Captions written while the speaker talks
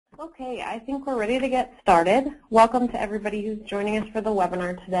Okay, I think we're ready to get started. Welcome to everybody who's joining us for the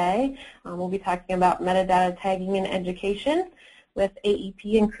webinar today. We'll be talking about metadata tagging in education with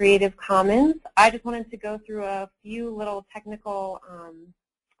AEP and Creative Commons. I just wanted to go through a few little technical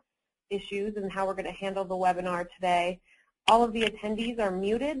issues and how we're going to handle the webinar today. All of the attendees are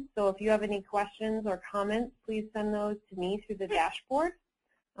muted, so if you have any questions or comments, please send those to me through the dashboard.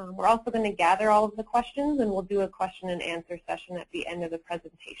 We're also going to gather all of the questions, and we'll do a question and answer session at the end of the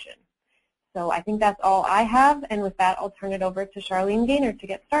presentation. So I think that's all I have, and with that, I'll turn it over to Charlene Gaynor to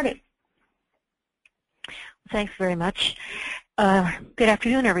get started. Thanks very much. Good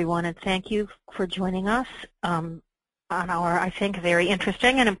afternoon, everyone, and thank you for joining us on our, I think, very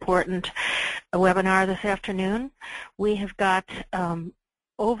interesting and important webinar this afternoon. We have got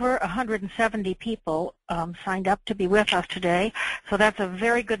over 170 people signed up to be with us today, so that's a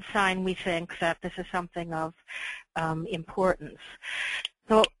very good sign, we think, that this is something of importance.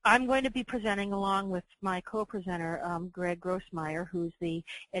 So I'm going to be presenting along with my co-presenter, Greg Grossmeyer, who's the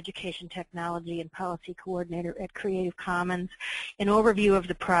Education Technology and Policy Coordinator at Creative Commons, an overview of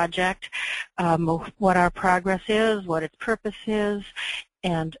the project, what our progress is, what its purpose is,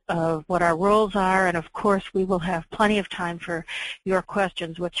 and what our roles are, and of course we will have plenty of time for your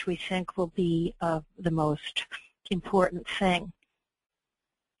questions, which we think will be the most important thing.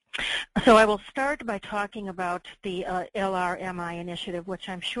 So I will start by talking about the LRMI initiative, which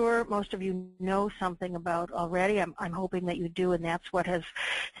I'm sure most of you know something about already. I'm hoping that you do, and that's what has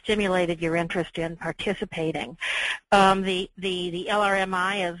stimulated your interest in participating. The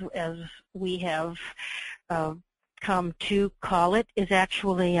LRMI, as we have come to call it, is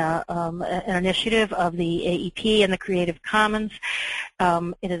actually an initiative of the AEP and the Creative Commons.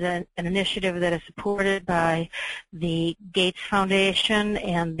 It is an initiative that is supported by the Gates Foundation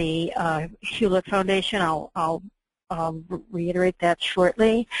and the Hewlett Foundation. I'll reiterate that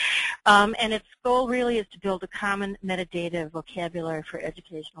shortly. And its goal really is to build a common metadata vocabulary for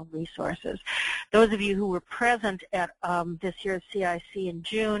educational resources. Those of you who were present at this year's CIC in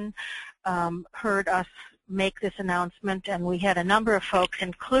June heard us make this announcement, and we had a number of folks,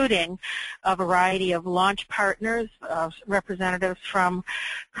 including a variety of launch partners, representatives from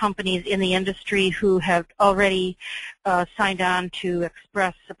companies in the industry who have already signed on to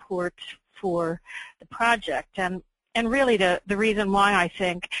express support for the project. And really the reason why I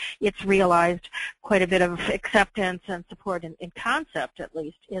think it's realized quite a bit of acceptance and support in concept, at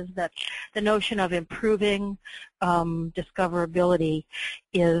least, is that the notion of improving discoverability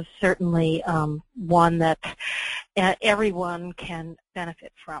is certainly one that everyone can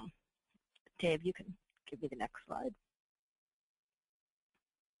benefit from. Dave, you can give me the next slide.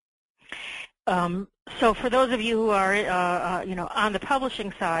 So for those of you who are on the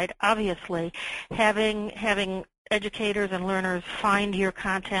publishing side, obviously having educators and learners find your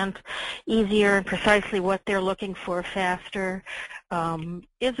content easier and precisely what they're looking for faster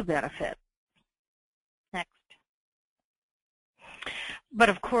is a benefit. Next. But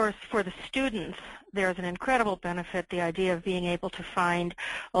of course, for the students, there's an incredible benefit, the idea of being able to find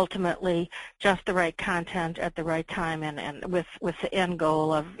ultimately just the right content at the right time, and with the end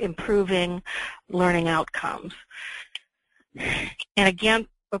goal of improving learning outcomes. And again,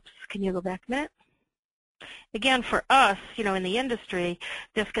 oops, can you go back a minute? Again, for us, in the industry,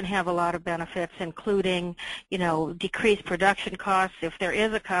 this can have a lot of benefits, including, decreased production costs if there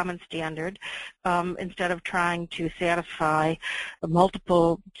is a common standard, instead of trying to satisfy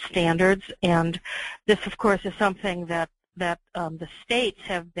multiple standards. And this, of course, is something that the states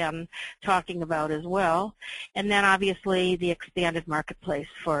have been talking about as well. And then, obviously, the expanded marketplace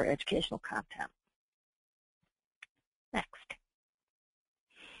for educational content. Next.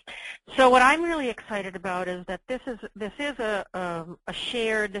 So what I'm really excited about is that this is a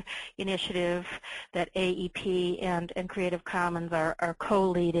shared initiative that AEP and Creative Commons are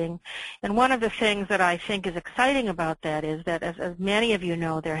co-leading. And one of the things that I think is exciting about that is that, as many of you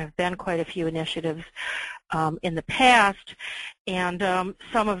know, there have been quite a few initiatives in the past, and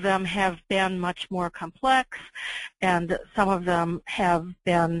some of them have been much more complex, and some of them have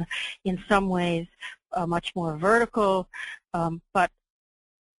been, in some ways, much more vertical, but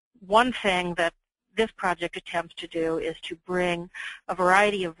one thing that this project attempts to do is to bring a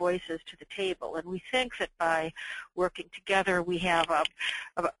variety of voices to the table, and we think that by working together we have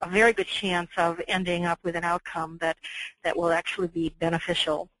a very good chance of ending up with an outcome that will actually be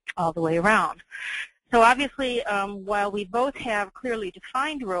beneficial all the way around. So obviously, while we both have clearly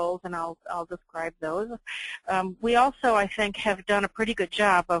defined roles, and I'll describe those, we also, I think, have done a pretty good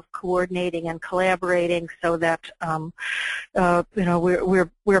job of coordinating and collaborating so that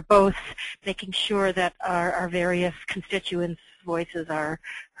we're both making sure that our various constituents' voices are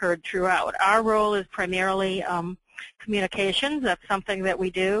heard throughout. Our role is primarily communications. That's something that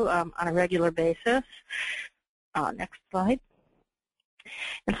we do on a regular basis. Next slide.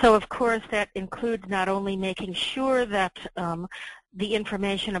 And so, of course, that includes not only making sure that the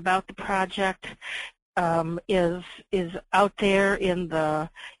information about the project is out there in the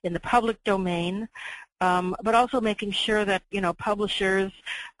public domain, but also making sure that publishers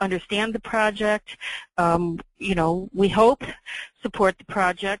understand the project. We hope support the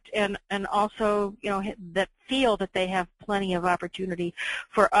project, and also that feel that they have plenty of opportunity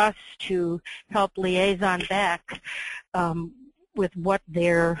for us to help liaison back with what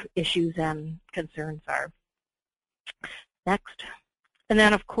their issues and concerns are. Next. And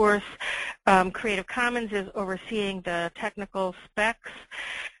then, of course, Creative Commons is overseeing the technical specs.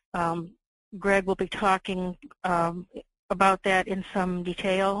 Greg will be talking about that in some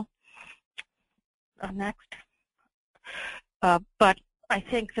detail. Next. But I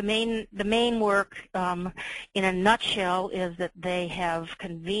think the main work, in a nutshell, is that they have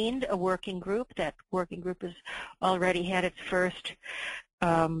convened a working group. That working group has already had its first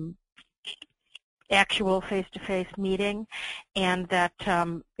actual face-to-face meeting, and that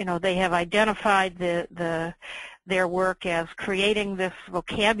they have identified their work as creating this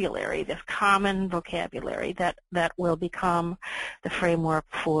vocabulary, this common vocabulary that will become the framework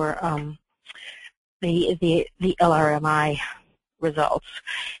for the LRMI results.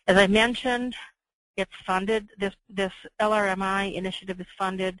 As I mentioned, it's funded. This LRMI initiative is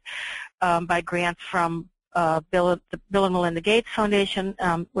funded by grants from the Bill and Melinda Gates Foundation,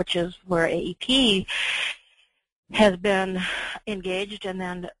 which is where AEP has been engaged, and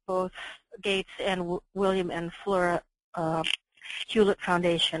then both Gates and William and Flora Hewlett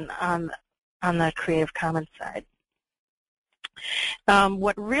Foundation on the Creative Commons side.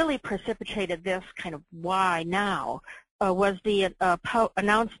 What really precipitated this kind of why now was the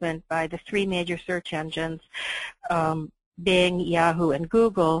announcement by the three major search engines, Bing, Yahoo, and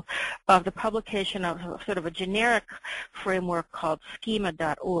Google, of the publication of sort of a generic framework called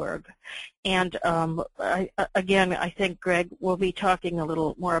schema.org. And again, I think Greg will be talking a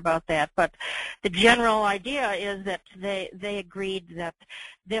little more about that. But the general idea is that they agreed that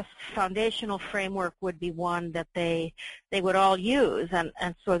this foundational framework would be one that they would all use.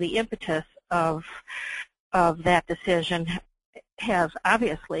 And so the impetus of that decision has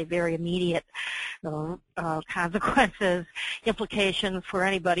obviously very immediate consequences, implications for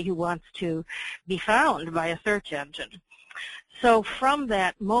anybody who wants to be found by a search engine. So from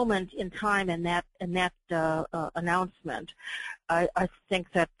that moment in time and that announcement, I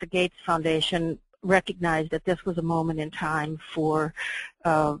think that the Gates Foundation recognized that this was a moment in time for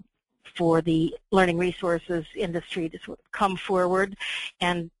the learning resources industry to sort of come forward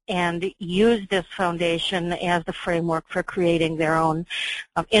and use this foundation as the framework for creating their own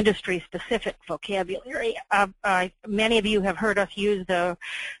industry-specific vocabulary. Many of you have heard us use the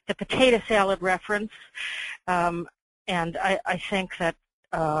potato salad reference, and I think that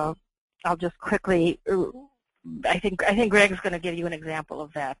I'll just quickly. I think Greg's going to give you an example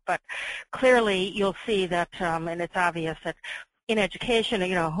of that, but clearly you'll see that, and it's obvious that in education,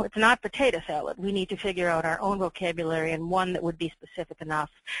 it's not potato salad. We need to figure out our own vocabulary, and one that would be specific enough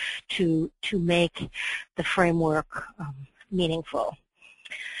to make the framework meaningful.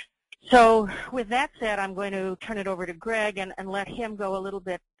 So with that said, I'm going to turn it over to Greg and let him go a little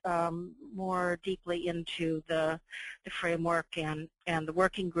bit more deeply into the framework and the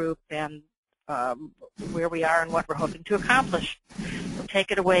working group and where we are and what we're hoping to accomplish. So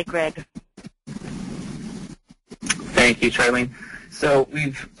take it away, Greg. Thank you, Charlene. So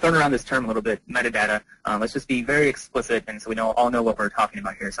we've thrown around this term a little bit, metadata. Let's just be very explicit, and so we all know what we're talking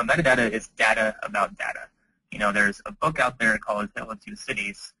about here. So metadata is data about data. There's a book out there called Tale of Two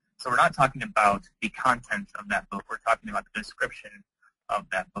Cities. So we're not talking about the content of that book. We're talking about the description of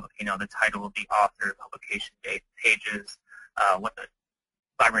that book. The title of the author, publication date, pages, what the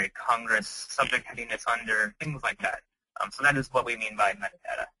Library of Congress subject heading is under, things like that. So that is what we mean by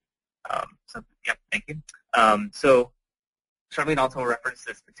metadata. Thank you. So Charlene also referenced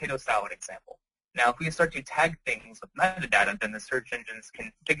this potato salad example. Now, if we start to tag things with metadata, then the search engines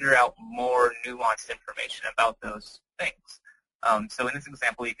can figure out more nuanced information about those things. So in this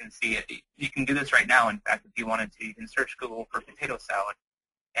example, you can see it. You can do this right now. In fact, if you wanted to, you can search Google for potato salad,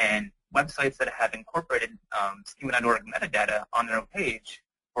 and websites that have incorporated schema.org metadata on their page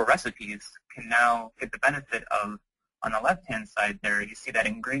for recipes can now get the benefit of, on the left-hand side there, you see that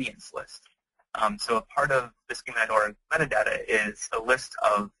ingredients list. So a part of the schema.org metadata is a list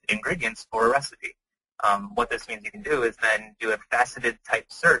of ingredients for a recipe. What this means you can do is then do a faceted type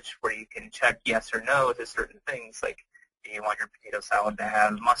search where you can check yes or no to certain things, like do you want your potato salad to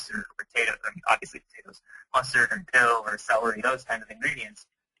have mustard or potatoes, I mean, obviously potatoes, mustard or dill or celery, those kinds of ingredients.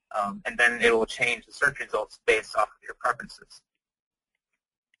 And then it will change the search results based off of your preferences.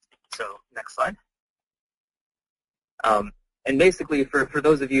 So next slide. And basically, for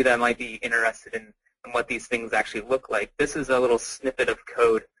those of you that might be interested in what these things actually look like, this is a little snippet of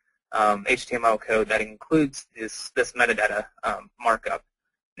code, HTML code, that includes this metadata markup.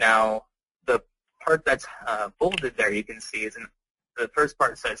 Now, the part that's bolded there, you can see, is the first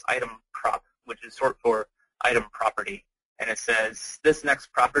part says item prop, which is short for item property. And it says this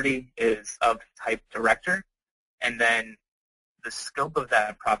next property is of type director, and then the scope of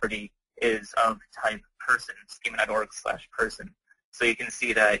that property is of type person, schema.org/person. So you can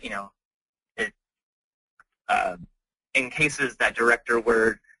see that, it in cases that director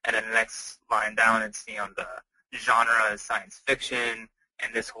word, and then the next line down, it's, the genre is science fiction,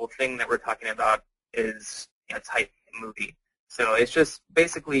 and this whole thing that we're talking about is, type movie. So it's just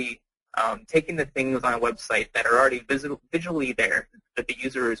basically taking the things on a website that are already visually there, that the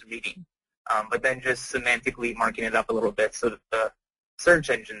user is reading, but then just semantically marking it up a little bit so that the search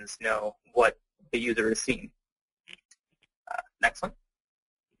engines know what the user is seeing. Next one.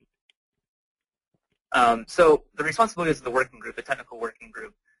 So the responsibilities of the working group, the technical working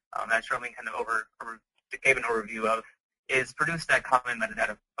group, that Charlene kind of gave an overview of, is produce that common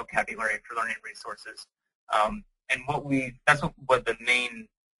metadata vocabulary for learning resources. And that's what the main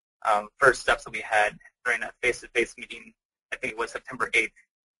first steps that we had during that face-to-face meeting, I think it was September 8th,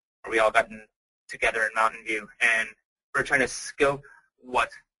 where we all got together in Mountain View, and we're trying to scope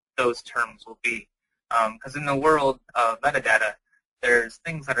what those terms will be. Because in the world of metadata, there's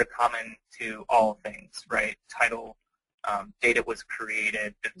things that are common to all things, right? Title, date it was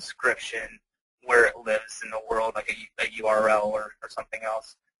created, the description, where it lives in the world, like a URL or something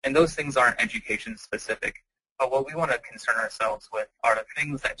else. And those things aren't education specific. But what we want to concern ourselves with are the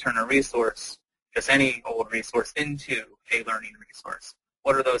things that turn a resource, just any old resource, into a learning resource.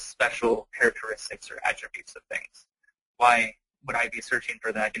 What are those special characteristics or attributes of things? Why would I be searching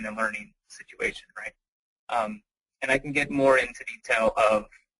for that in a learning situation, right? And I can get more into detail of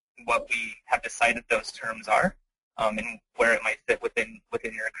what we have decided those terms are, and where it might fit within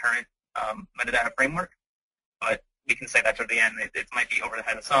your current metadata framework. But we can say that toward the end. It might be over the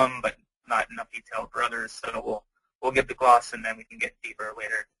head of some, but not enough detail for others. So we'll give the gloss, and then we can get deeper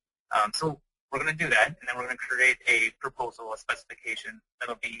later. So we're going to do that, and then we're going to create a proposal, a specification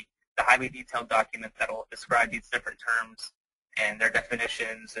that'll be the highly detailed document that'll describe these different terms and their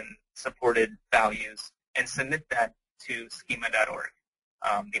definitions and supported values, and submit that to schema.org,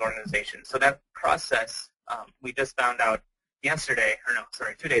 the organization. So that process, we just found out yesterday,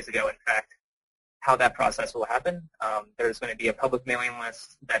 2 days ago, in fact, how that process will happen. There's going to be a public mailing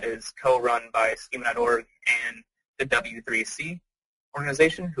list that is co-run by schema.org and the W3C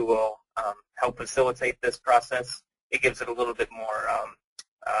organization, who will help facilitate this process. It gives it a little bit more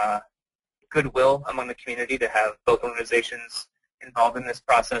goodwill among the community to have both organizations involved in this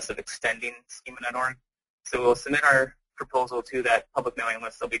process of extending schema.org. So we'll submit our proposal to that public mailing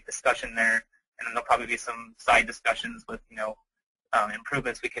list. There'll be discussion there, and then there'll probably be some side discussions with,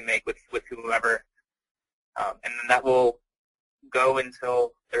 improvements we can make with whoever. And then that will go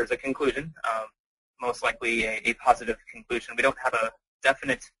until there's a conclusion, most likely a positive conclusion. We don't have a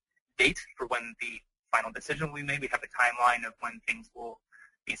definite date for when the final decision will be made. We have a timeline of when things will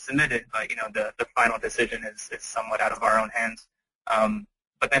be submitted, but the final decision is somewhat out of our own hands.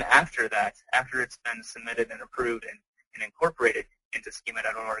 But then after that, after it's been submitted and approved and incorporated into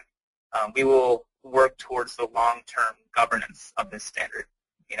schema.org, we will work towards the long-term governance of this standard.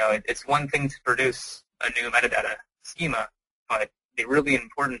 It's one thing to produce a new metadata schema, but the really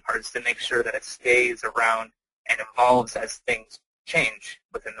important part is to make sure that it stays around and evolves as things change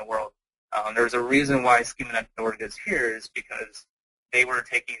within the world. There's a reason why schema.org is here, is because they were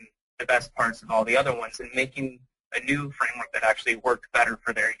taking the best parts of all the other ones and making a new framework that actually worked better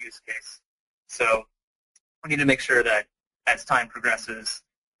for their use case. So we need to make sure that as time progresses,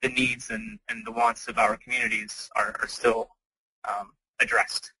 the needs and the wants of our communities are still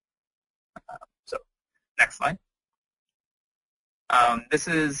addressed. So next slide. This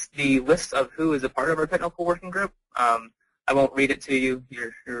is the list of who is a part of our technical working group. I won't read it to you.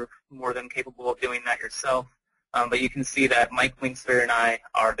 You're more than capable of doing that yourself. But you can see that Mike Linksfair and I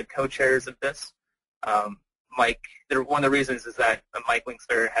are the co-chairs of this. Mike, one of the reasons is that Mike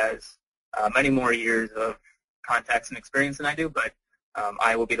Winkler has many more years of contacts and experience than I do, but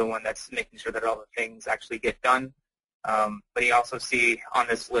I will be the one that's making sure that all the things actually get done. But you also see on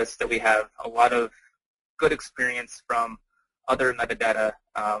this list that we have a lot of good experience from other metadata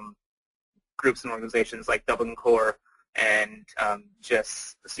groups and organizations like Dublin Core and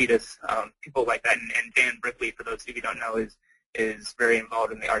just CETUS, people like that. And Dan Brickley, for those of you who don't know, is very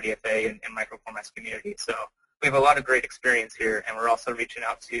involved in the RDFA and microformats community. So we have a lot of great experience here, and we're also reaching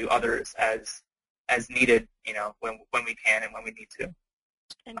out to others as needed, when we can and when we need to.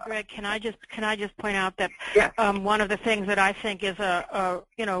 And Greg, can I just point out that yeah. one of the things that I think is a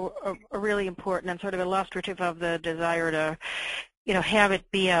really important and sort of illustrative of the desire to have it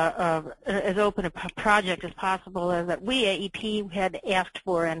be as open a project as possible is that we AEP had asked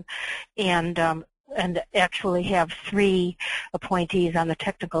for and actually have 3 appointees on the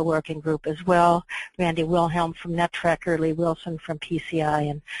technical working group as well: Randy Wilhelm from NetTracker, Lee Wilson from PCI,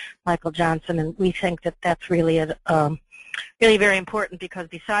 and Michael Johnson. And we think that that's really really very important, because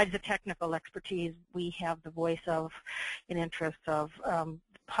besides the technical expertise, we have the voice of and interest of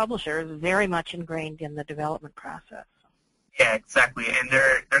publishers very much ingrained in the development process. Yeah, exactly, and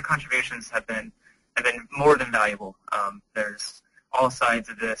their contributions have been more than valuable. There's all sides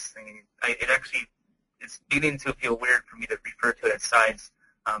of this. I mean, it actually is beginning to feel weird for me to refer to it as sides,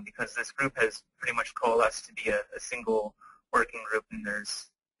 because this group has pretty much coalesced to be a single working group, and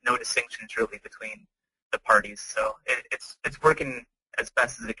there's no distinctions really between the parties. So it's working as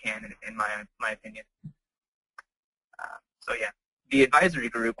best as it can, in my opinion. So yeah, the advisory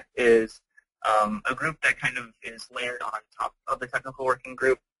group is a group that kind of is layered on top of the technical working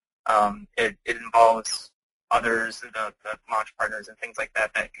group. It involves others, the launch partners and things like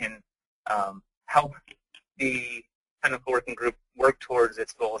that can help the technical working group work towards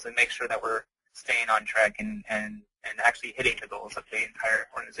its goals and make sure that we're staying on track and actually hitting the goals that the entire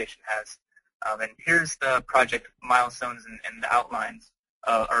organization has. And here's the project milestones and the outlines,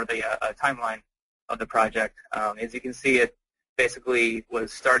 or the timeline of the project. As you can see, it basically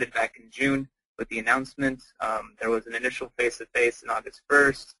was started back in June with the announcement. There was an initial face-to-face on August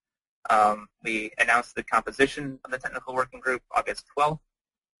 1st. We announced the composition of the technical working group August 12th.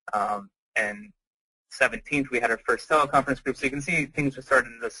 And 17th, we had our first teleconference group. So you can see things were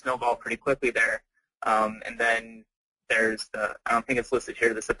starting to snowball pretty quickly there. And then there's I don't think it's listed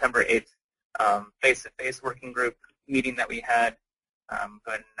here, the September 8th face-to-face working group meeting that we had. Go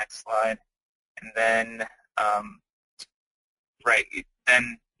ahead, next slide. And then,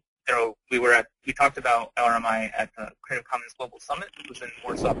 we talked about LRMI at the Creative Commons Global Summit, which was in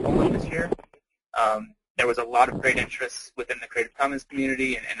Warsaw, Poland this year. There was a lot of great interest within the Creative Commons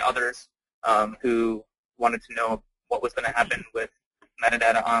community and others who wanted to know what was going to happen with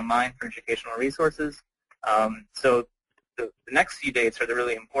metadata online for educational resources. So the next few dates are the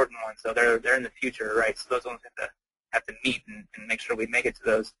really important ones. So they're in the future, right? So those ones have to meet and make sure we make it to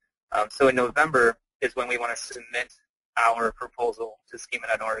those. So in November is when we want to submit our proposal to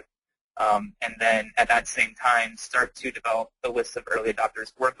schema.org. And then at that same time, start to develop the list of early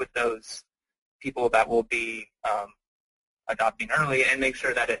adopters, work with those people that will be adopting early, and make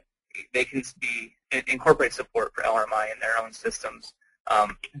sure that it incorporates support for LRMI in their own systems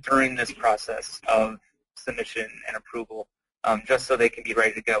during this process of submission and approval, just so they can be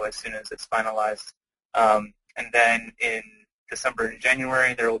ready to go as soon as it's finalized. And then in December and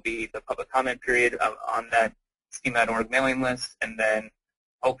January, there will be the public comment period on that schema.org mailing list, and then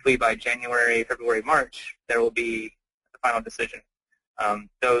hopefully by January, February, March, there will be the final decision.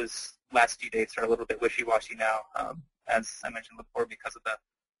 Those last few dates are a little bit wishy-washy now, as I mentioned before, because of the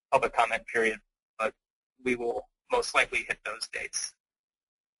public comment period, but we will most likely hit those dates.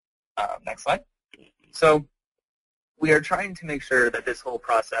 Next slide. So we are trying to make sure that this whole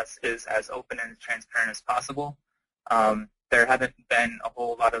process is as open and transparent as possible. There haven't been a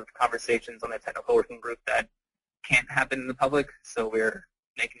whole lot of conversations on the technical working group that can't happen in the public, so we're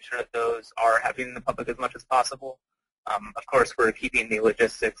making sure that those are happening in the public as much as possible. Of course, we're keeping the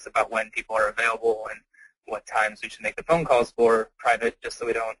logistics about when people are available and what times we should make the phone calls for private, just so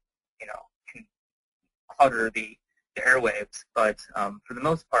we don't, clutter the airwaves. But for the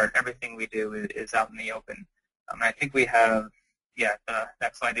most part, everything we do is out in the open. And I think we have, the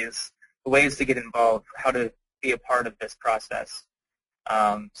next slide is the ways to get involved, how to be a part of this process.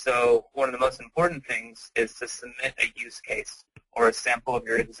 So one of the most important things is to submit a use case or a sample of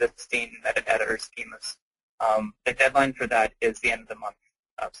your existing metadata or schemas. The deadline for that is the end of the month,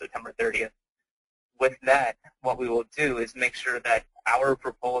 September 30th. With that, what we will do is make sure that our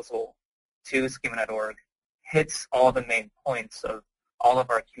proposal to schema.org hits all the main points of all of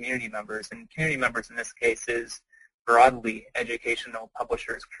our community members, and community members in this case is broadly educational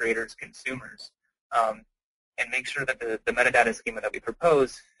publishers, creators, consumers, and make sure that the metadata schema that we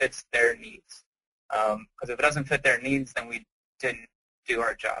propose fits their needs. Because if it doesn't fit their needs, then we didn't do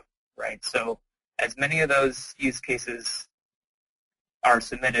our job, right? So as many of those use cases are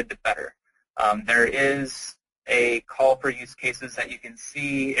submitted, the better. There is a call for use cases that you can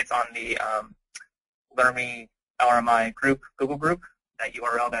see. It's on the Learning LRMI group, Google group, that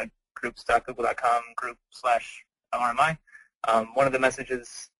URL, that groups.google.com/LRMI. One of the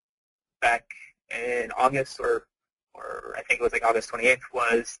messages back in August, or I think it was like August 28th,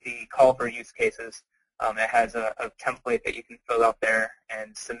 was the call for use cases. It has a template that you can fill out there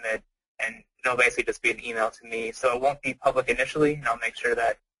and submit, and it'll basically just be an email to me. So it won't be public initially, and I'll make sure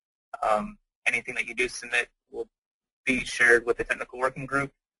that anything that you do submit will be shared with the technical working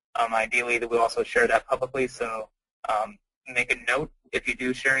group. Ideally, that we'll also share that publicly. So make a note if you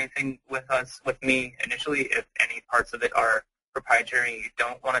do share anything with me initially, if any parts of it are proprietary, you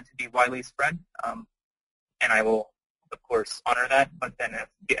don't want it to be widely spread, and I will, of course, honor that. But then,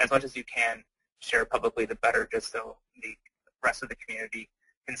 as much as you can share publicly, the better, just so the rest of the community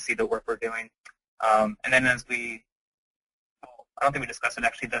can see the work we're doing. And then, I don't think we discussed it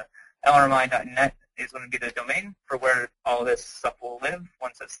actually. The LRMI.net is going to be the domain for where all this stuff will live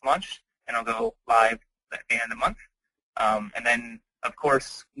once it's launched, and it'll go live at the end of the month. And then, of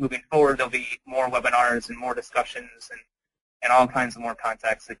course, moving forward, there'll be more webinars and more discussions and all kinds of more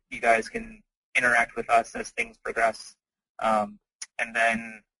contacts that you guys can interact with us as things progress. And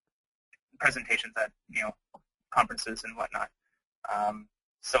then presentations at conferences and whatnot.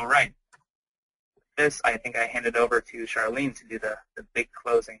 So right, this I think I handed over to Charlene to do the big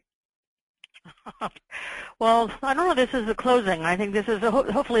closing. Well, I don't know if this is the closing. I think this is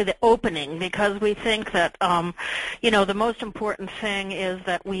hopefully the opening, because we think that, the most important thing is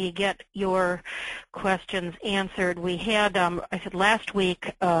that we get your questions answered. We had, I said last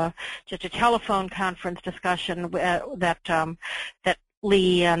week, just a telephone conference discussion that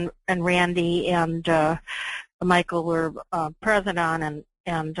Lee and Randy and Michael were present on,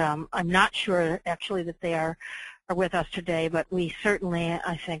 and I'm not sure actually that they are with us today, but we certainly,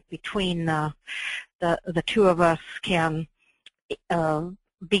 I think, between the two of us can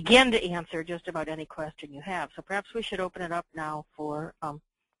begin to answer just about any question you have. So perhaps we should open it up now for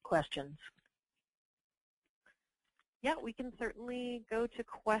questions. Yeah, we can certainly go to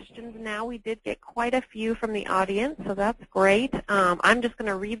questions now. We did get quite a few from the audience, so that's great. I'm just going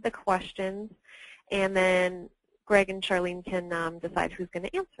to read the questions, and then Greg and Charlene can decide who's going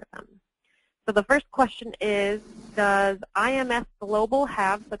to answer them. So the first question is, does IMS Global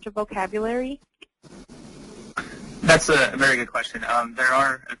have such a vocabulary? That's a very good question. There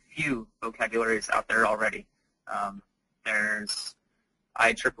are a few vocabularies out there already. There's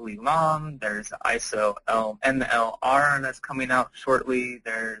IEEE LOM, there's ISO MLR that's coming out shortly,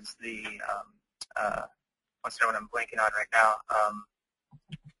 there's the, what's the one I'm blanking on right now?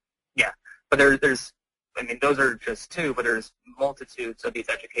 Yeah, but there's, I mean, those are just two, but there's multitudes of these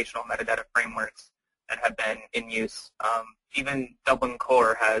educational metadata frameworks that have been in use. Even Dublin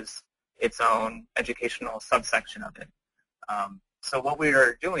Core has its own educational subsection of it. So what we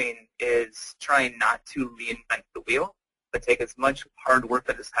are doing is trying not to reinvent the wheel, but take as much hard work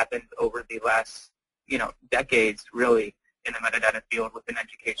that has happened over the last, decades, really, in the metadata field within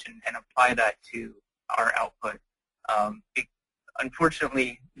education and apply that to our output.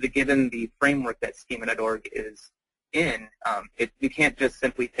 Unfortunately, given the framework that schema.org is in, we can't just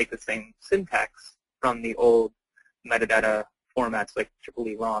simply take the same syntax from the old metadata formats like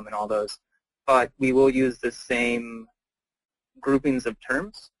AEEE LOM and all those, but we will use the same groupings of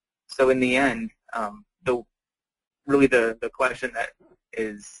terms. So in the end, the question that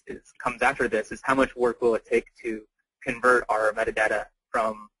comes after this is how much work will it take to convert our metadata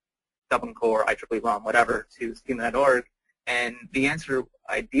from Dublin Core, IEEE LOM, whatever, to schema.org? And the answer,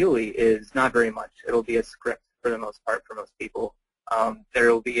 ideally, is not very much. It'll be a script for the most part for most people.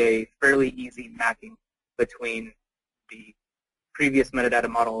 There will be a fairly easy mapping between the previous metadata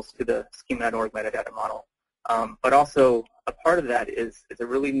models to the schema.org metadata model. But also, a part of that is to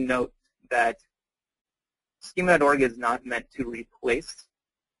really note that schema.org is not meant to replace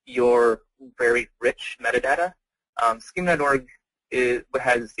your very rich metadata. Schema.org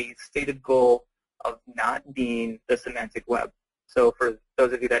has the stated goal of not being the semantic web. So for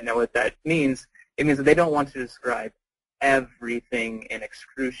those of you that know what that means, it means that they don't want to describe everything in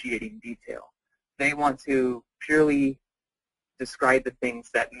excruciating detail. They want to purely describe the things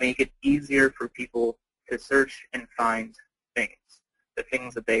that make it easier for people to search and find things, the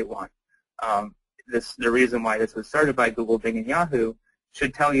things that they want. The reason why this was started by Google, Bing, and Yahoo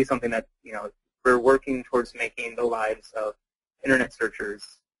should tell you something that, we're working towards making the lives of internet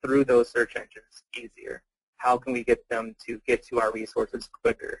searchers through those search engines easier. How can we get them to get to our resources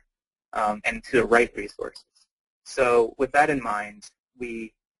quicker and to the right resources? So with that in mind,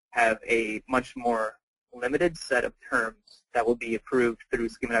 we have a much more limited set of terms that will be approved through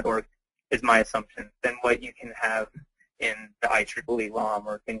schema.org, is my assumption, than what you can have in the IEEE LOM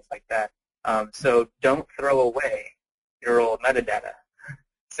or things like that. So don't throw away your old metadata.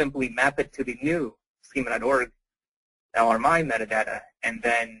 Simply map it to the new schema.org LRMI metadata, and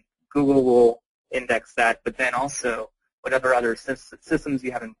then Google will index that, but then also whatever other systems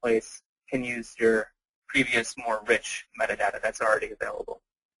you have in place can use your previous, more rich metadata that's already available.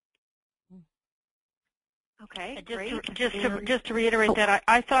 Okay, just to reiterate that,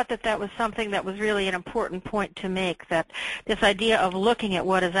 I thought that was something that was really an important point to make, that this idea of looking at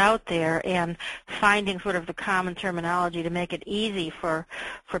what is out there and finding sort of the common terminology to make it easy for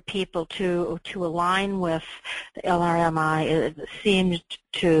people to align with the LRMI, it seems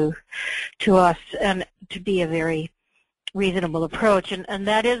to us and to be a very reasonable approach, and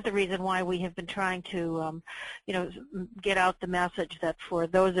that is the reason why we have been trying to get out the message that for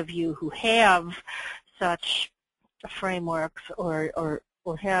those of you who have such frameworks or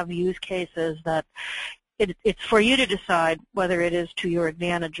have use cases, that it's for you to decide whether it is to your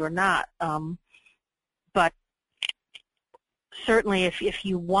advantage or not. But certainly if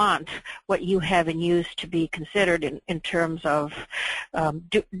you want what you have in use to be considered in terms of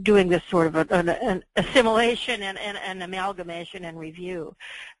doing this sort of an assimilation and amalgamation and review,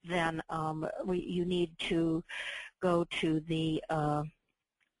 then you need to go to the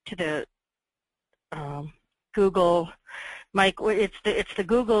Google, Mike. It's the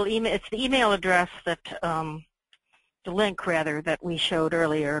Google email. It's the email address that the link rather that we showed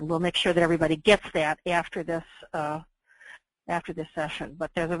earlier, and we'll make sure that everybody gets that after this session.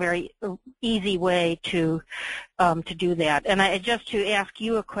 But there's a very easy way to do that. And just to ask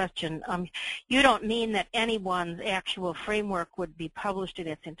you a question, you don't mean that anyone's actual framework would be published in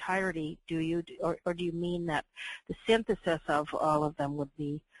its entirety, do you? Or do you mean that the synthesis of all of them would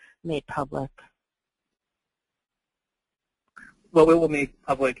be made public? What we will make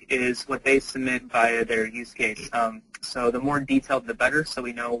public is what they submit via their use case. So the more detailed, the better, so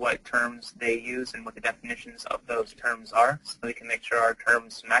we know what terms they use and what the definitions of those terms are, so we can make sure our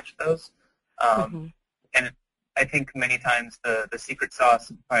terms match those. And I think many times the secret sauce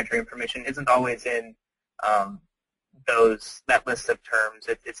of proprietary information isn't always in that list of terms.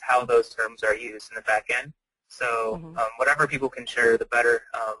 It's how those terms are used in the back end. So whatever people can share, the better.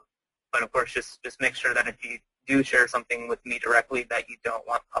 But of course, just make sure that if you do share something with me directly that you don't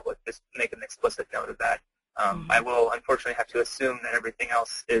want public, just make an explicit note of that. I will unfortunately have to assume that everything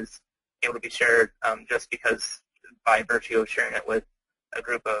else is able to be shared just because by virtue of sharing it with a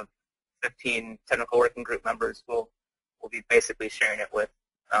group of 15 technical working group members, we'll be basically sharing it with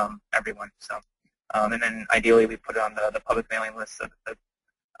everyone. So, and then ideally we put it on the public mailing list of the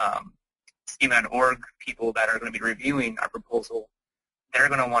schema.org people that are going to be reviewing our proposal. They're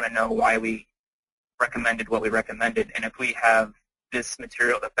going to want to know why we recommended what we recommended, and if we have this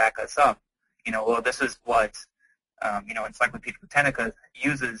material to back us up, well, this is what Encyclopedia Britannica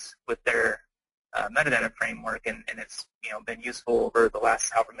uses with their metadata framework, and it's been useful over the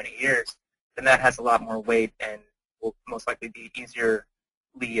last however many years, then that has a lot more weight and will most likely be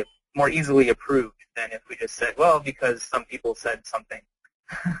more easily approved than if we just said, well, because some people said something.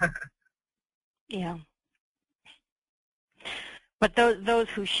 Yeah. But those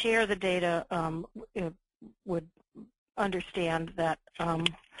who share the data would understand that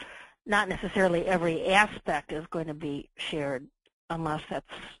not necessarily every aspect is going to be shared unless that's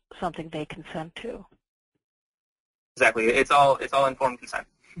something they consent to. Exactly. It's all informed consent.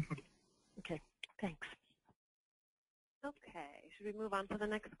 Okay. Thanks. Okay. Should we move on to the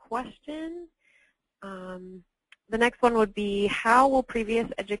next question? The next one would be, how will previous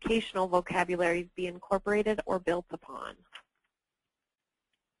educational vocabularies be incorporated or built upon?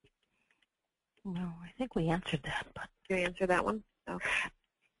 No, I think we answered that. But did you answer that one? Okay.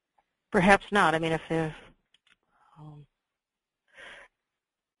 Perhaps not. I mean, if there's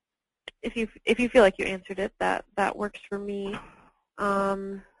if you feel like you answered it, that works for me.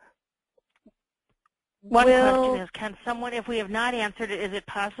 One question is, can someone, if we have not answered it, is it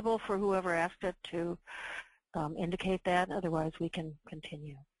possible for whoever asked it to indicate that? Otherwise, we can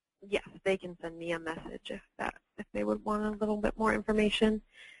continue. Yes, they can send me a message if they would want a little bit more information.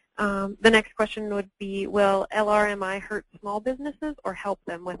 The next question would be, will LRMI hurt small businesses or help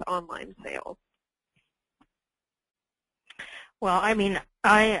them with online sales? Well, I mean,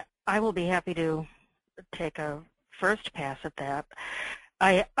 I will be happy to take a first pass at that.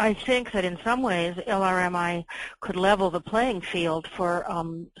 I think that in some ways LRMI could level the playing field for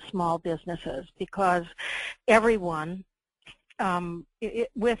small businesses, because everyone,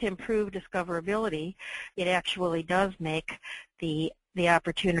 with improved discoverability, it actually does make the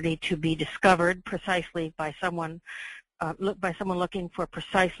opportunity to be discovered precisely by someone looking for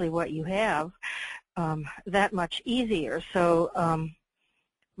precisely what you have that much easier. So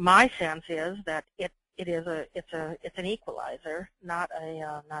my sense is that it's an equalizer, not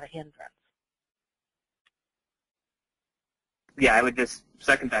a hindrance. Yeah, I would just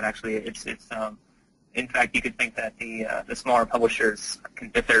second that. Actually, it's in fact, you could think that the smaller publishers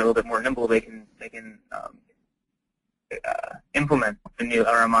if they're a little bit more nimble, they can implement the new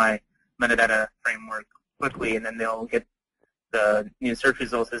RMI metadata framework quickly, and then they'll get the new search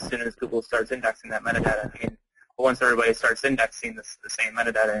results as soon as Google starts indexing that metadata. I mean, once everybody starts indexing the same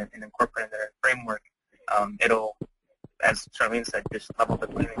metadata and incorporating their framework, it'll, as Charlene said, just level the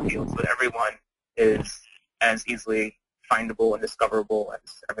playing field so that everyone is as easily findable and discoverable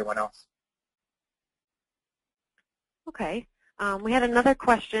as everyone else. Okay. We had another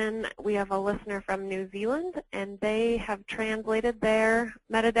question. We have a listener from New Zealand, and they have translated their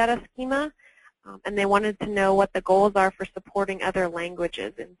metadata schema, and they wanted to know what the goals are for supporting other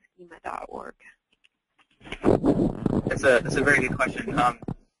languages in schema.org. That's a very good question.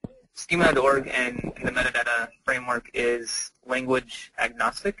 Schema.org and the metadata framework is language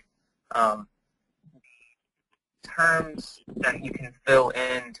agnostic. Terms that you can fill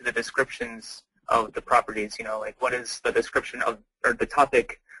into the descriptions of the properties, like what is the description of, or the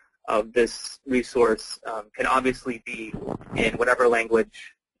topic of this resource, can obviously be in whatever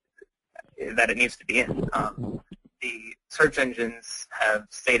language that it needs to be in. The search engines have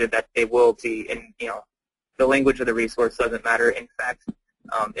stated that they will be in, the language of the resource doesn't matter. In fact,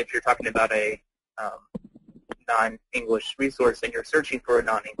 if you're talking about a non-English resource and you're searching for a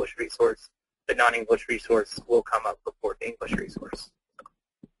non-English resource, the non-English resource will come up before the English resource.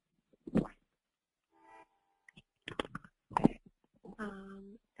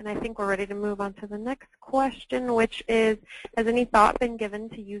 And I think we're ready to move on to the next question, which is, has any thought been given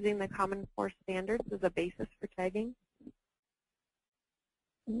to using the Common Core standards as a basis for tagging?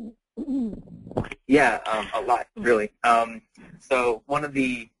 Yeah, a lot, really. So one of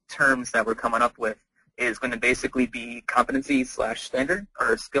the terms that we're coming up with is going to basically be competency/standard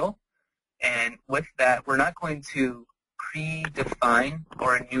or skill. And with that, we're not going to predefine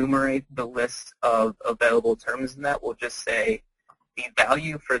or enumerate the list of available terms in that. We'll just say the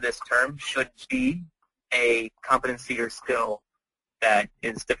value for this term should be a competency or skill that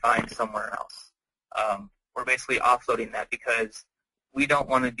is defined somewhere else. We're basically offloading that because we don't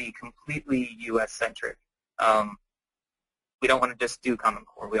want to be completely US-centric. We don't want to just do Common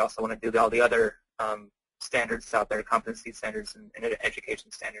Core. We also want to do all the other standards out there, competency standards and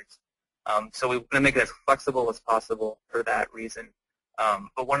education standards. So we want to make it as flexible as possible for that reason.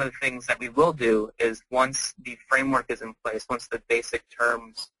 But one of the things that we will do is once the framework is in place, once the basic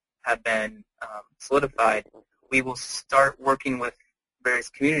terms have been solidified, we will start working with various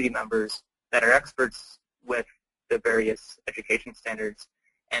community members that are experts with the various education standards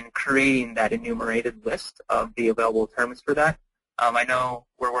and creating that enumerated list of the available terms for that. I know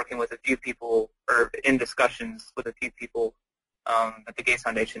we're working with a few people, or in discussions with a few people that the Gates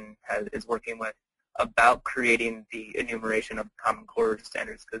Foundation is working with about creating the enumeration of Common Core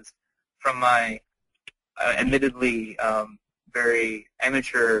standards, because from my admittedly very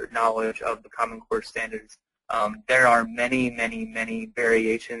amateur knowledge of the Common Core standards, there are many, many, many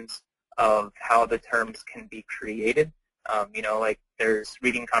variations of how the terms can be created. Like there's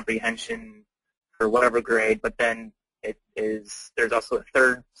reading comprehension for whatever grade, but then there's also a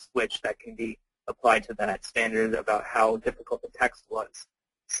third switch that can be applied to that standard about how difficult the text was.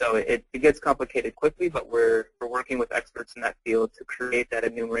 So it gets complicated quickly, but we're working with experts in that field to create that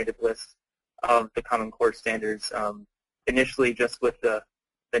enumerated list of the Common Core standards, initially just with the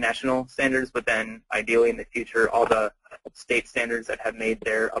national standards, but then ideally in the future all the state standards that have made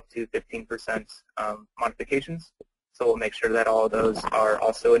their up to 15% modifications. So we'll make sure that all of those are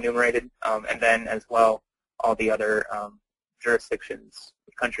also enumerated, and then as well all the other jurisdictions,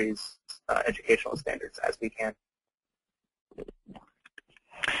 countries' educational standards as we can.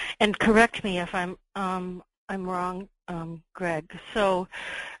 And correct me if I'm wrong, Greg. So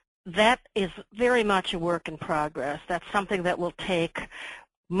that is very much a work in progress. That's something that will take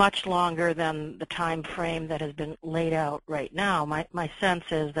much longer than the time frame that has been laid out right now. My sense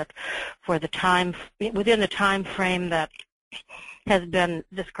is that for within the time frame that has been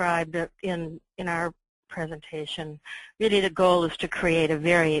described in our presentation, really the goal is to create a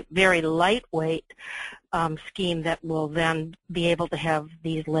very, very lightweight scheme that will then be able to have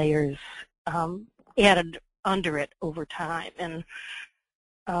these layers added under it over time. And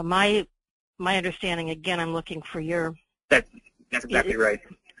my understanding, again, I'm looking for your... That's exactly right.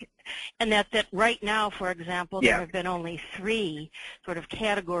 And that right now, for example, Yeah. there have been only 3 sort of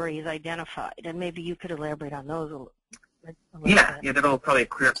categories identified, and maybe you could elaborate on those a little bit. Yeah, that'll probably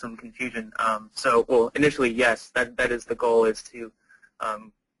clear up some confusion. Well, initially, yes, that is the goal, is to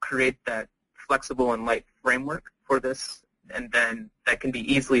create that flexible and light framework for this, and then that can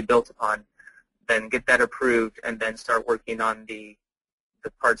be easily built upon, then get that approved, and then start working on the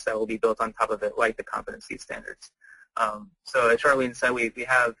parts that will be built on top of it, like the competency standards. So as Charlene said, we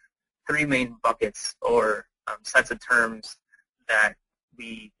have 3 main buckets or sets of terms that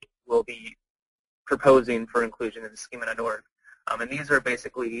we will be proposing for inclusion in schema.org. And these are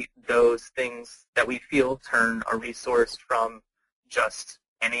basically those things that we feel turn a resource from just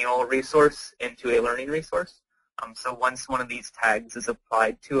any old resource into a learning resource. So once one of these tags is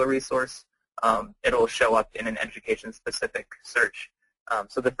applied to a resource, it'll show up in an education-specific search.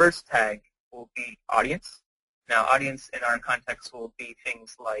 So the first tag will be audience. Now, audience in our context will be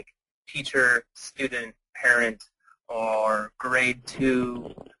things like teacher, student, parent, or grade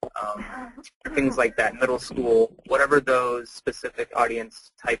 2, or things like that, middle school, whatever those specific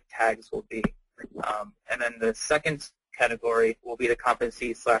audience type tags will be. And then the second category will be the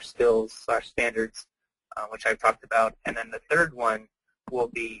competency/skills/standards, which I've talked about. And then the third one will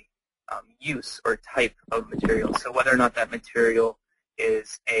be use or type of material. So whether or not that material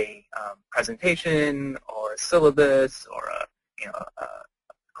is a presentation or a syllabus or a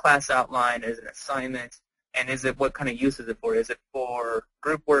class outline, is an assignment, and what kind of use is it for? Is it for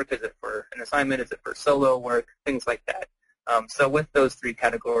group work? Is it for an assignment? Is it for solo work? Things like that. So with those 3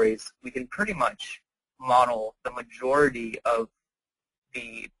 categories, we can pretty much model the majority of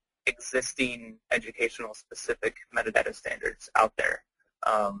the existing educational specific metadata standards out there.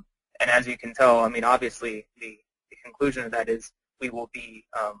 And as you can tell, I mean, obviously the conclusion of that is we will be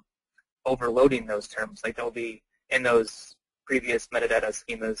overloading those terms. Like they'll be in those previous metadata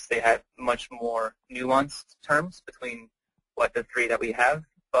schemas, they had much more nuanced terms between what the 3 that we have,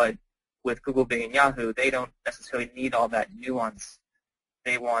 but with Google, Bing, and Yahoo, they don't necessarily need all that nuance.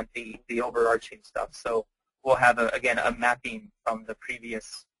 They want the overarching stuff. So we'll have, again, a mapping from the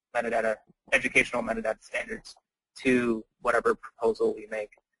previous metadata, educational metadata standards to whatever proposal we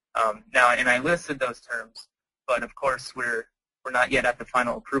make. Now, and I listed those terms, but of course we're not yet at the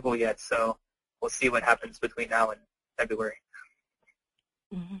final approval yet, so we'll see what happens between now and February.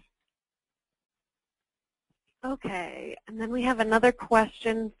 Mm-hmm. Okay, and then we have another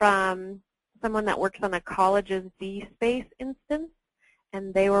question from someone that works on a college's DSpace instance,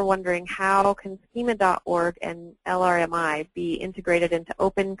 and they were wondering how can schema.org and LRMI be integrated into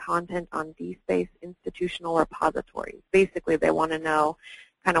open content on DSpace institutional repositories. Basically, they want to know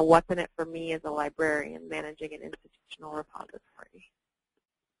kind of what's in it for me as a librarian managing an institutional repository.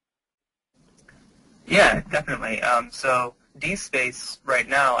 Yeah, definitely. So DSpace right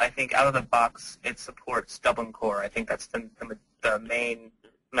now, I think out of the box, it supports Dublin Core. I think that's the main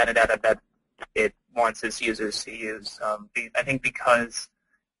metadata that it wants its users to use. I think because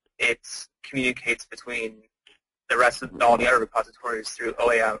it communicates between the rest of all the other repositories through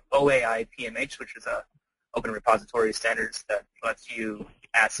OAI PMH, which is a open repository standards that lets you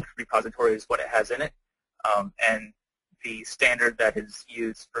ask repositories what it has in it. And the standard that is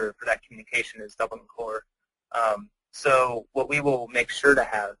used for that communication is Dublin Core. So what we will make sure to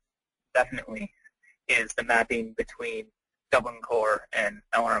have, definitely, is the mapping between Dublin Core and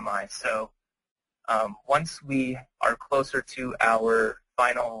LRMI. So once we are closer to our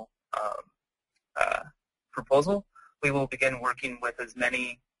final proposal, we will begin working with as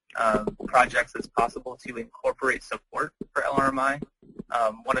many projects as possible to incorporate support for LRMI.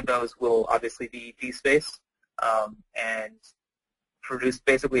 One of those will obviously be DSpace, and produce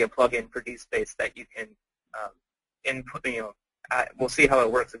basically a plugin for DSpace that you can input. We'll see how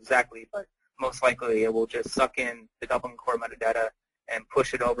it works exactly, but most likely it will just suck in the Dublin Core metadata and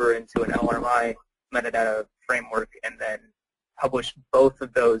push it over into an LRMI metadata framework, and then publish both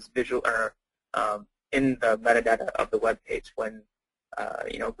of those in the metadata of the web page when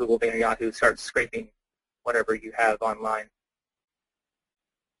Google, Bing, or Yahoo starts scraping whatever you have online.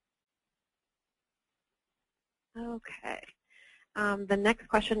 Okay. The next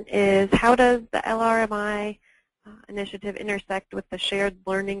question is, how does the LRMI initiative intersect with the shared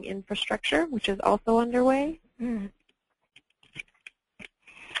learning infrastructure, which is also underway? Mm.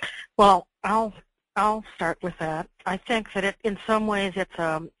 Well, I'll start with that. I think that in some ways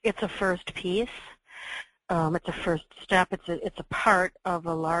it's a first piece. it's a first step. It's a part of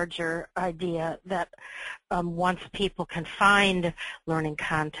a larger idea that once people can find learning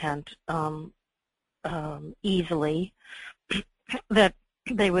content easily, that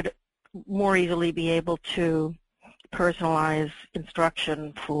they would more easily be able to personalize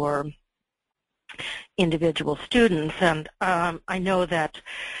instruction for individual students. And I know that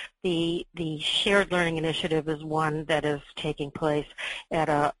the Shared Learning Initiative is one that is taking place at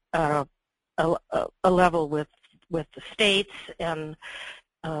a level with the states, and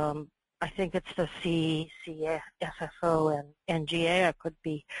I think it's the CCSFO and NGA. I could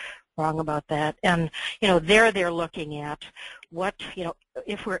be wrong about that. And they're looking at what,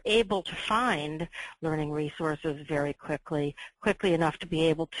 if we're able to find learning resources very quickly enough to be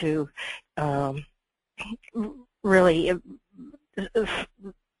able to really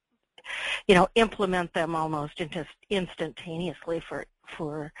implement them almost instantaneously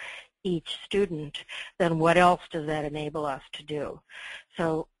for each student, then what else does that enable us to do?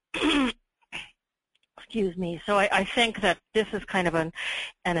 So excuse me. So I think that this is kind of an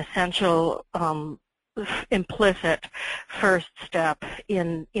essential implicit first step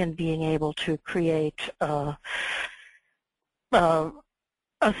in being able to create a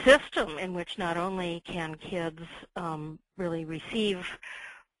system in which not only can kids really receive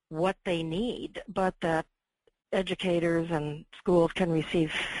what they need, but that educators and schools can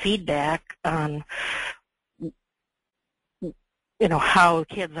receive feedback on how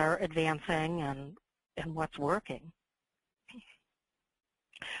kids are advancing and what's working.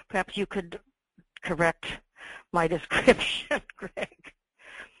 Perhaps you could correct my description, Greg.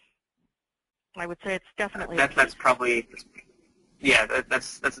 I would say it's definitely that's probably, yeah,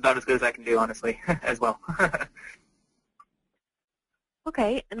 that's about as good as I can do, honestly, as well.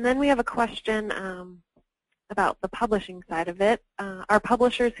 Okay, and then we have a question about the publishing side of it. Are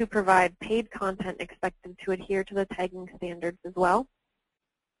publishers who provide paid content expected to adhere to the tagging standards as well?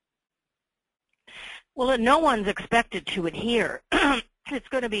 Well, no one's expected to adhere. It's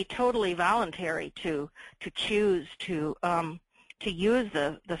going to be totally voluntary to choose to use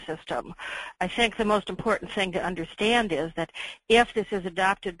the system. I think the most important thing to understand is that if this is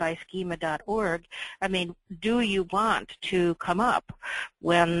adopted by schema.org, I mean, do you want to come up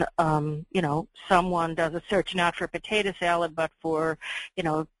when, someone does a search not for potato salad, but for, I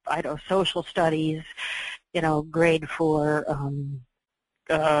don't know, social studies, grade 4,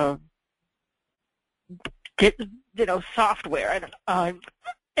 software.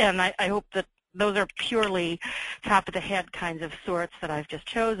 And I hope that those are purely top-of-the-head kinds of sorts that I've just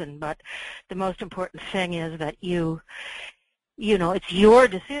chosen, but the most important thing is that it's your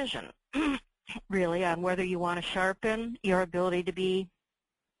decision, really, on whether you want to sharpen your ability to be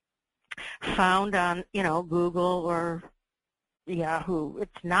found on, Google or Yahoo.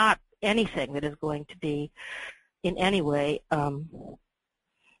 It's not anything that is going to be in any way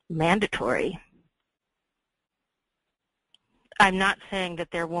mandatory. I'm not saying that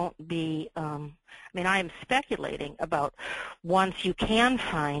there won't be, I am speculating about once you can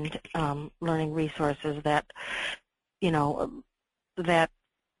find learning resources that, that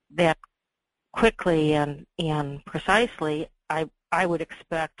quickly and precisely, I would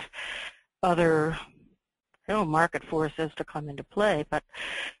expect other, market forces to come into play, but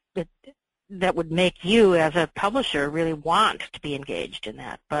that would make you as a publisher really want to be engaged in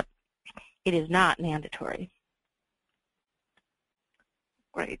that, but it is not mandatory.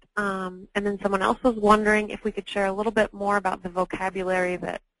 Great. And then someone else was wondering if we could share a little bit more about the vocabulary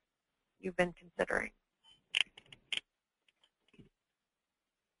that you've been considering.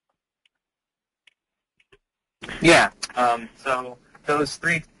 Yeah. So those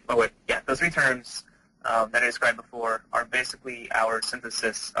three terms that I described before are basically our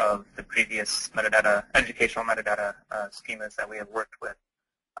synthesis of the previous metadata, educational metadata schemas that we have worked with.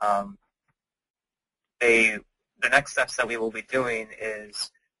 The next steps that we will be doing is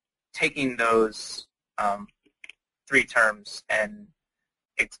taking those three terms and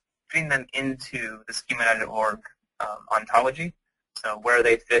putting them into the schema.org ontology. So where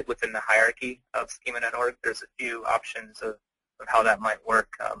they fit within the hierarchy of schema.org, there's a few options of how that might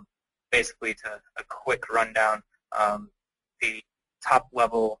work. Basically, to a quick rundown, the top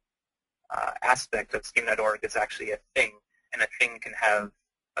level aspect of schema.org is actually a thing, and a thing can have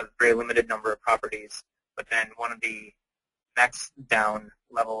a very limited number of properties. But then one of the next down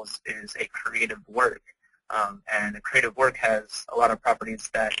levels is a creative work. And a creative work has a lot of properties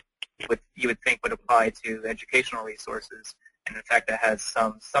that you would think would apply to educational resources. And in fact, it has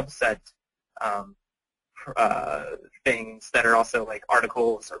some subset things that are also like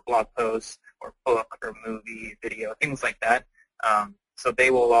articles or blog posts or book or movie, video, things like that. So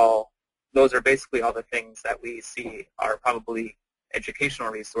they will all those are basically all the things that we see are probably educational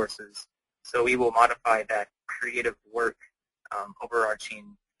resources. So we will modify that creative work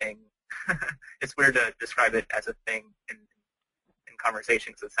overarching thing. It's weird to describe it as a thing in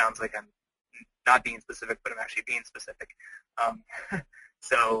conversation because it sounds like I'm not being specific, but I'm actually being specific.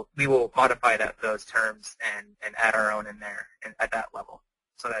 So we will modify those terms and add our own in there and at that level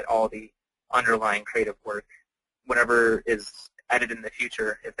so that all the underlying creative work, whatever is added in the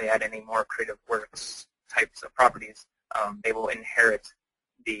future, if they add any more creative works types of properties, they will inherit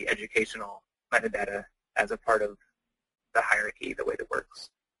the educational metadata as a part of the hierarchy, the way that works.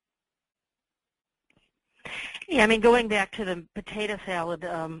 Yeah, I mean, going back to the potato salad,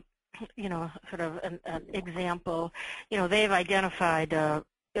 you know, sort of an example, you know, they've identified,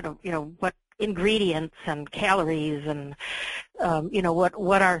 you know, what ingredients and calories and, you know,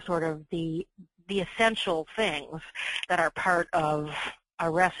 what are sort of the essential things that are part of a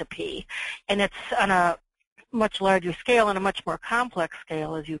recipe. And it's on a much larger scale and a much more complex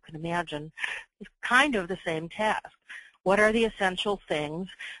scale, as you can imagine. It's kind of the same task. What are the essential things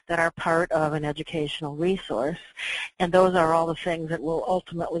that are part of an educational resource? And those are all the things that will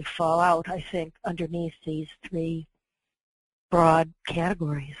ultimately fall out, I think, underneath these three broad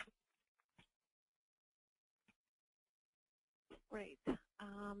categories. Great.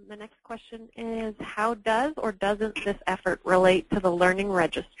 The next question is, how does or doesn't this effort relate to the Learning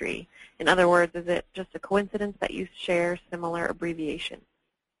Registry? In other words, is it just a coincidence that you share similar abbreviation?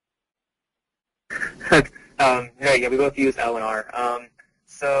 Yeah, we both use L and R.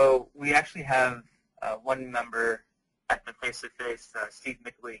 So we actually have one member at the face-to-face, Steve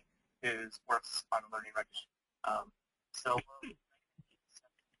Mickley, who works on the Learning Registry. So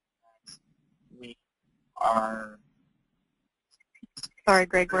we are... Sorry,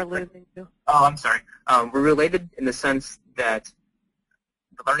 Greg, we're losing you. Oh, I'm sorry. We're related in the sense that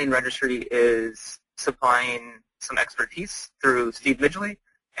the Learning Registry is supplying some expertise through Steve Midgley,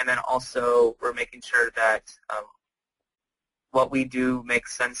 and then also we're making sure that what we do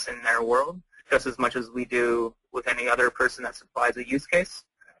makes sense in their world, just as much as we do with any other person that supplies a use case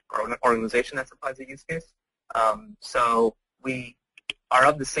or an organization that supplies a use case. So we are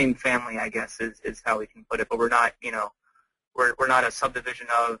of the same family, I guess, is how we can put it, but we're not, you know, we're not a subdivision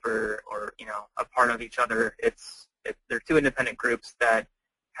of or you know, a part of each other. They're two independent groups that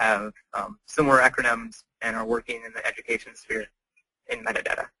have similar acronyms and are working in the education sphere in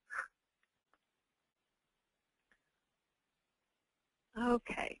metadata.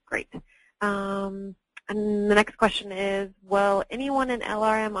 Okay, great. And the next question is, will anyone in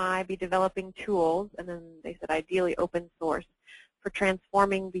LRMI be developing tools, and then they said ideally open source, for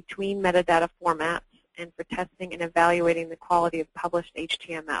transforming between metadata formats and for testing and evaluating the quality of published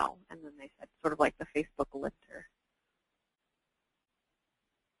HTML? And then they said sort of like the Facebook lifter.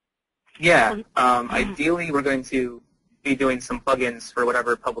 Yeah, ideally we're going to be doing some plugins for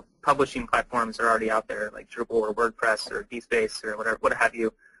whatever publishing platforms are already out there, like Drupal or WordPress or DSpace or whatever, what have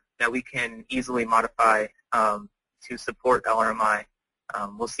you, that we can easily modify to support LRMI.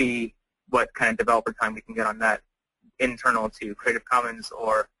 We'll see what kind of developer time we can get on that internal to Creative Commons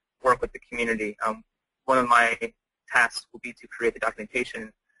or work with the community. One of my tasks will be to create the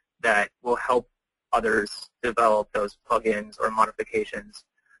documentation that will help others develop those plugins or modifications.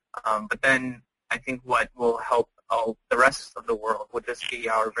 But then I think what will help the rest of the world would just be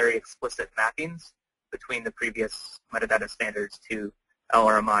our very explicit mappings between the previous metadata standards to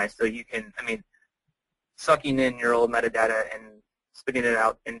LRMI. So you can, I mean, sucking in your old metadata and spitting it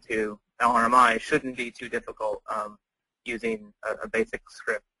out into LRMI shouldn't be too difficult using a basic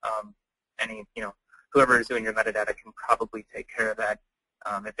script. You know, whoever is doing your metadata can probably take care of that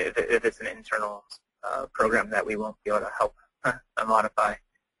if it's an internal program that we won't be able to help modify.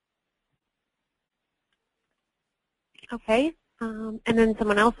 Okay. And then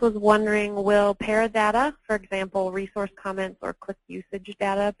someone else was wondering, will paradata, for example, resource comments or click usage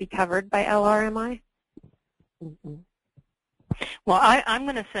data, be covered by LRMI? Mm-hmm. Well, I'm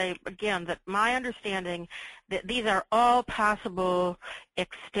going to say, again, that my understanding that these are all possible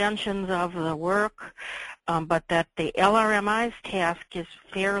extensions of the work, but that the LRMI's task is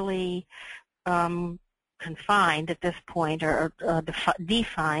fairly confined at this point, or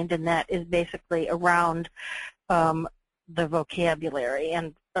defined, and that is basically around the vocabulary,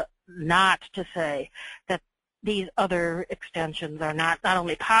 and not to say that these other extensions are not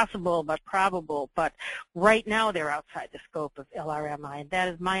only possible but probable, but right now they're outside the scope of LRMI. That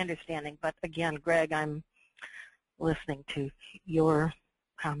is my understanding. But again, Greg, I'm listening to your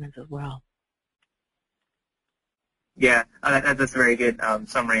comments as well. Yeah, that's a very good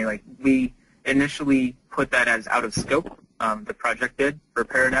summary. Like, we initially put that as out of scope, the project did, for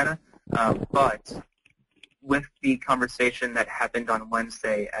Paradata, But with the conversation that happened on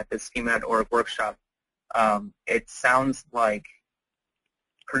Wednesday at the schema.org workshop, it sounds like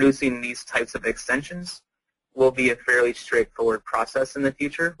producing these types of extensions will be a fairly straightforward process in the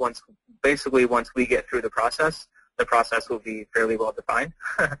future. Once we get through the process will be fairly well defined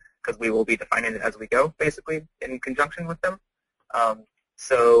because we will be defining it as we go, basically, in conjunction with them.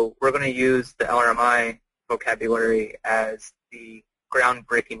 So we're going to use the LRMI vocabulary as the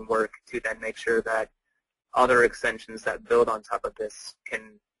groundbreaking work to then make sure that other extensions that build on top of this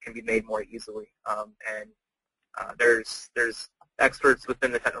can be made more easily. There's experts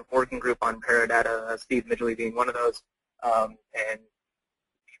within the technical working group on Paradata, Steve Midgley being one of those, and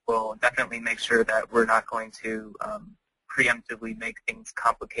we'll definitely make sure that we're not going to preemptively make things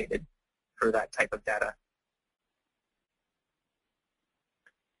complicated for that type of data.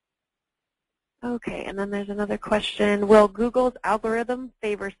 Okay, and then there's another question. Will Google's algorithm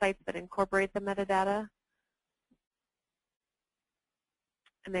favor sites that incorporate the metadata?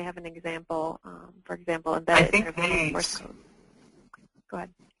 And they have an example, for example, embedded in their source code. Go ahead.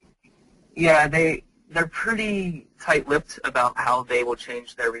 Yeah, they're pretty tight-lipped about how they will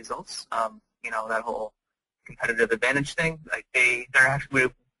change their results. That whole competitive advantage thing. Like they're actually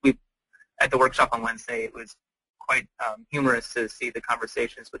we at the workshop on Wednesday, it was quite humorous to see the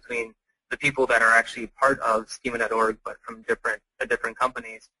conversations between the people that are actually part of schema.org, but from different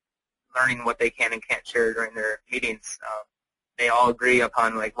companies, learning what they can and can't share during their meetings. They all agree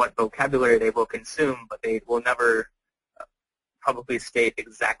upon like what vocabulary they will consume, but they will never publicly state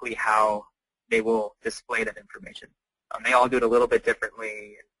exactly how they will display that information. They all do it a little bit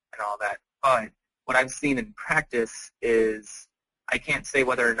differently and all that. But what I've seen in practice is I can't say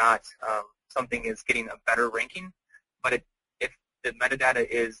whether or not something is getting a better ranking, but if the metadata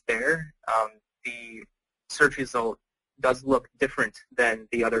is there, the search result does look different than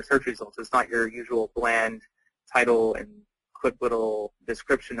the other search results. It's not your usual bland title and quick little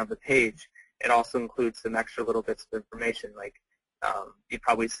description of the page. It also includes some extra little bits of information, like you've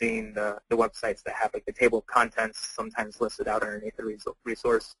probably seen the websites that have like the table of contents sometimes listed out underneath the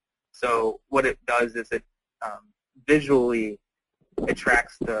resource. So what it does is it visually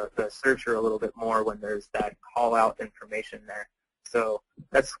attracts the searcher a little bit more when there's that call-out information there. So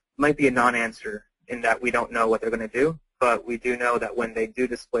that might be a non-answer in that we don't know what they're going to do, but we do know that when they do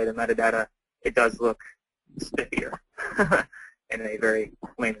display the metadata, it does look spiffier in a very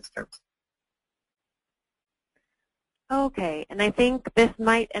layman's terms. Okay, and I think this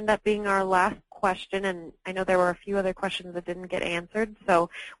might end up being our last question, and I know there were a few other questions that didn't get answered, so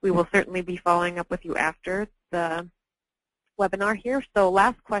we will certainly be following up with you after the webinar here. So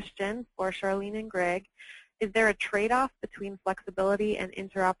last question for Charlene and Greg. Is there a trade-off between flexibility and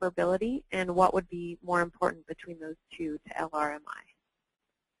interoperability, and what would be more important between those two to LRMI?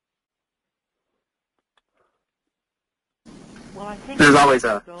 Well, I think there's always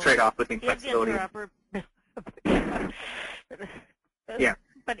a trade-off between flexibility. Yeah.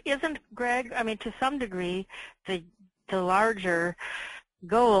 But isn't, Greg, I mean, to some degree, the larger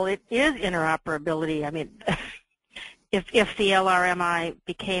goal, it is interoperability. I mean, if the LRMI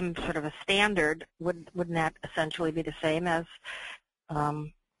became sort of a standard, wouldn't that essentially be the same as,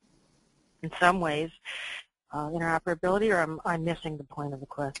 in some ways, interoperability, or am I missing the point of the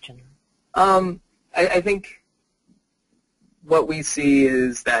question? I think what we see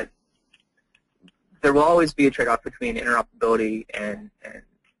is that there will always be a trade-off between interoperability and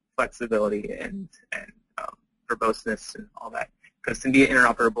flexibility and verboseness and all that. Because to be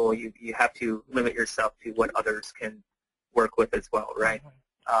interoperable, you have to limit yourself to what others can work with as well, right?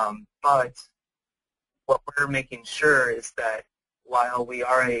 But what we're making sure is that while we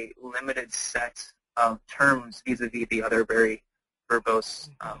are a limited set of terms vis-a-vis the other very verbose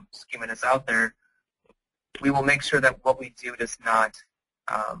schemas out there, we will make sure that what we do does not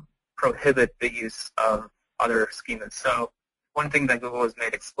prohibit the use of other schemas. So one thing that Google has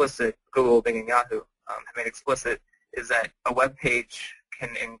made explicit, Google, Bing, and Yahoo have made explicit, is that a web page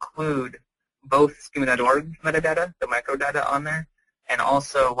can include both schema.org metadata, the microdata on there, and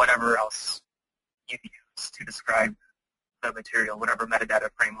also whatever else you use to describe the material, whatever metadata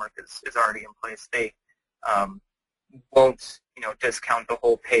framework is already in place. They won't, discount the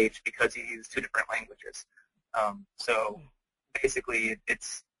whole page because you use two different languages. So basically,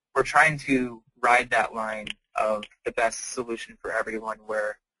 we're trying to ride that line of the best solution for everyone,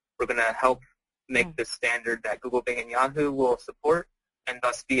 where we're going to help make the standard that Google, Bing, and Yahoo will support, and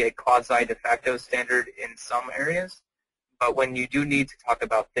thus be a quasi-de facto standard in some areas. But when you do need to talk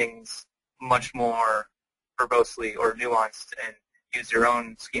about things much more verbosely or nuanced and use your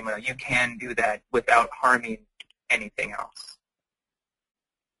own schema, you can do that without harming anything else.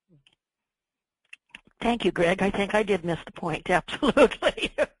 Thank you, Greg. I think I did miss the point,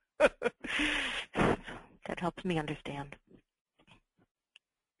 absolutely. That helps me understand.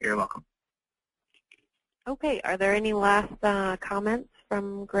 You're welcome. Okay, are there any last comments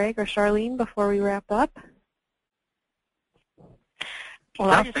from Greg or Charlene before we wrap up?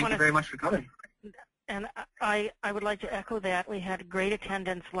 Well, no, thank you very much for coming. And I would like to echo that. We had great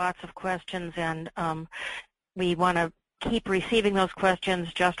attendance, lots of questions, and we want to keep receiving those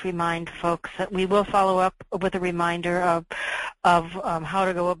questions. Just remind folks that we will follow up with a reminder of how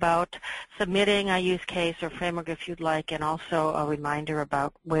to go about submitting a use case or framework if you'd like, and also a reminder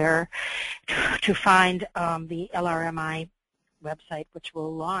about where to find the LRMI website, which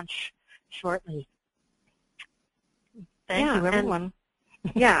will launch shortly. Thank you, everyone.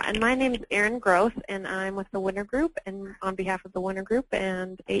 Yeah, and my name is Erin Gross, and I'm with the Winter Group, and on behalf of the Winter Group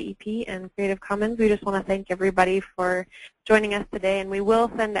and AEP and Creative Commons, we just want to thank everybody for joining us today, and we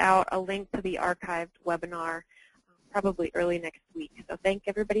will send out a link to the archived webinar probably early next week. So thank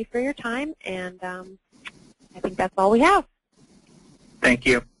everybody for your time, and I think that's all we have. Thank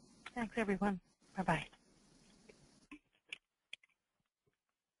you. Thanks, everyone. Bye-bye.